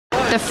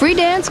The free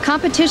dance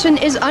competition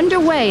is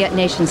underway at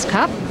Nations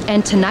Cup,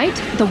 and tonight,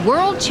 the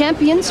world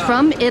champions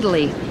from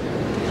Italy.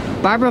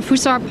 Barbara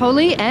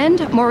Fusar-Poli and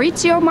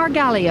Maurizio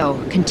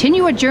Margaglio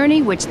continue a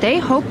journey which they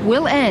hope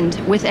will end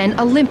with an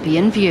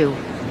Olympian view.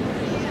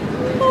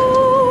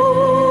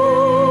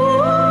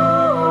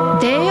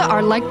 They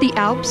are like the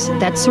Alps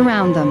that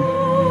surround them.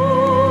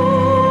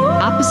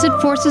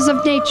 Opposite forces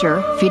of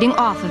nature feeding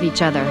off of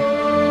each other.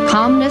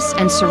 Calmness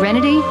and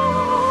serenity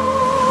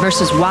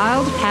versus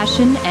wild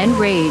passion and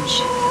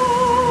rage.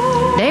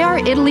 They are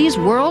Italy's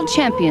world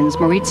champions,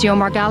 Maurizio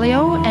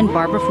Margaglio and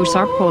Barbara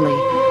Fusar-Poli.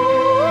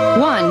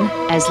 One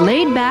as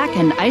laid back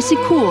and icy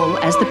cool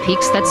as the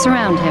peaks that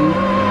surround him.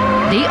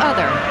 The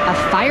other, a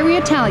fiery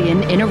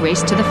Italian in a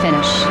race to the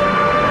finish.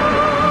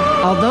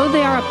 Although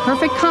they are a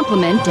perfect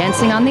complement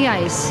dancing on the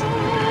ice,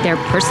 their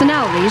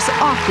personalities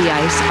off the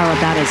ice are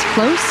about as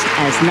close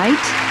as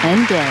night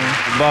and day.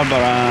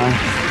 Barbara,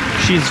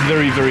 she's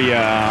very, very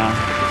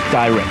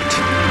direct.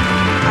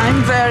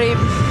 I'm very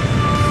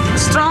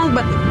strong,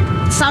 but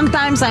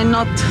sometimes I'm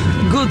not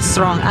good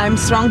strong. I'm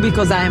strong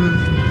because I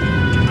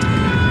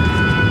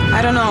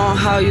don't know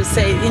how you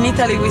say it. In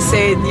Italy we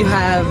say you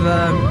have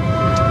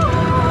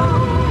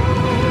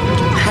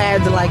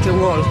head like a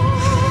wolf.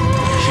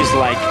 She's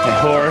like a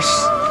horse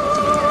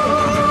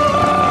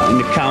in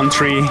the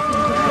country,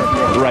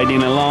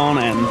 riding alone,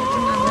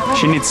 and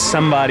she needs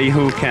somebody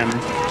who can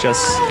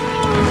just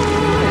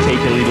take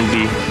a little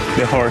bit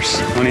the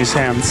horse on his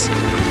hands.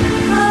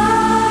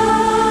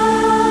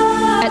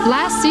 At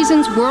last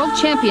season's World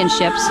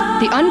Championships,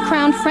 the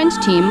uncrowned French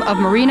team of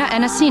Marina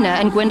Anasina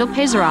and Gwendal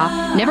Pesera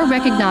never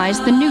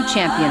recognized the new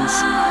champions.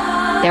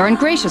 Their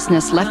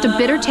ungraciousness left a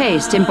bitter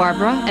taste in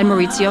Barbara and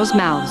Maurizio's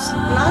mouths.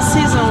 Last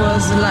season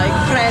was like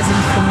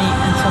present for me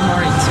and for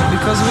Maurizio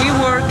because we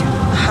work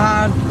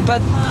hard, but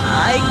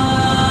I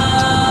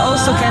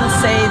also can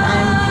say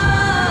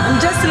I'm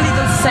just a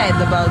little sad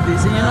about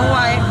this. And you know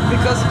why?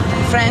 Because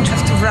French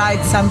have to write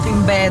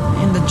something bad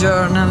in the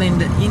journal, in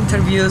the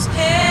interviews.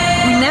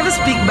 We never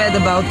speak bad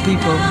about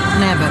people,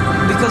 never,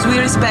 because we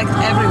respect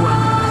everyone.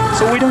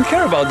 So we don't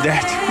care about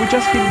that, we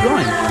just keep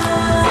going.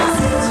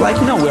 It's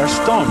like, you know, we are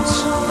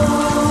stones.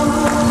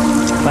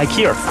 Like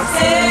here.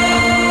 And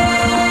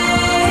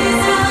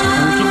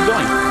we keep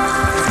going.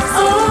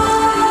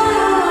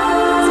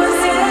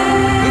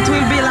 It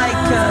will be like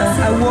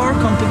a war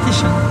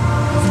competition.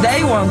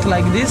 They want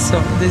like this, so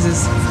this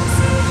is,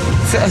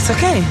 it's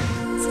okay.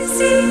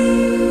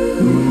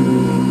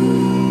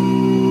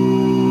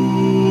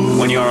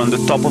 When you are on the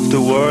top of the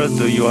world,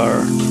 you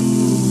are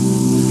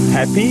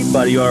happy,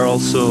 but you are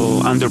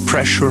also under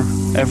pressure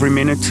every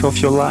minute of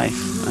your life.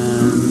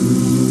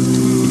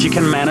 And if you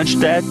can manage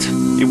that,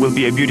 it will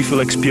be a beautiful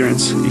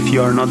experience. If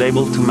you are not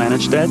able to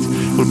manage that,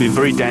 it will be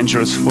very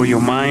dangerous for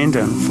your mind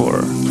and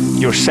for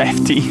your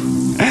safety.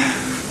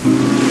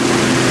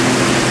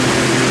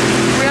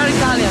 We are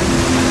Italian,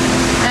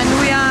 and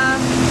we are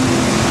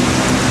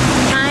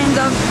kind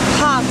of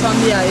hot on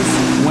the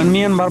ice. When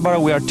me and Barbara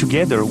we are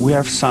together, we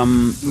have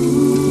some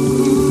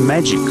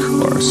magic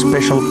or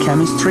special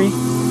chemistry,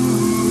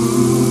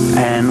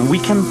 and we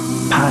can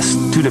pass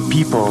to the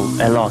people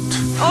a lot.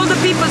 All the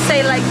people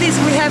say like this,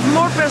 we have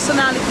more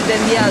personality than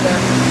the other.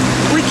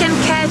 We can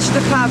catch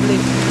the public.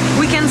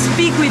 We can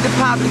speak with the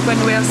public when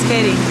we are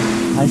skating.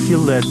 I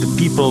feel that the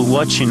people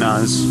watching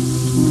us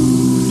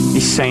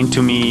is saying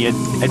to me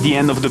at the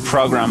end of the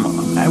program,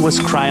 I was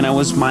crying, I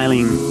was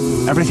smiling,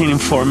 everything in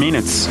 4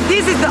 minutes.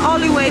 This is the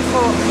only way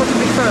for to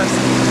be first.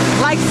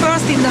 Like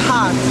first in the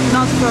heart,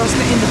 not first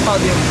in the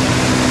podium.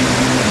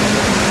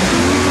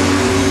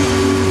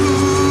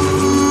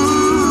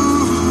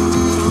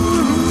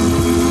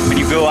 When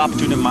you go up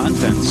to the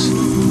mountains,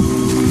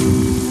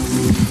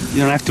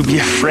 you don't have to be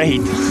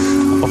afraid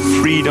of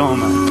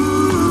freedom.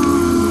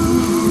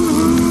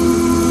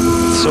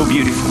 It's so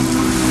beautiful.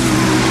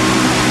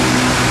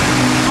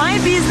 My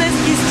business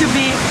is to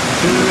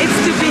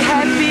be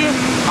happy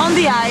on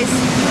the ice,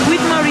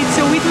 with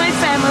Maurizio, with my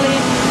family,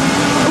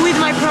 with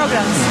my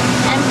programs,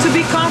 and to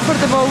be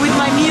comfortable with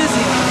my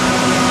music,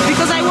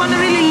 because I want to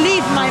really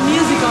live my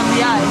music on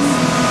the ice.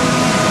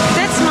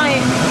 That's my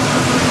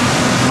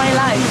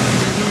life.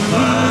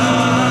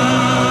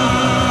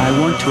 I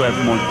want to have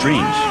more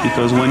dreams,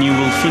 because when you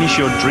will finish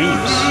your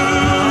dreams,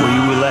 what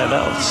you will have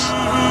else?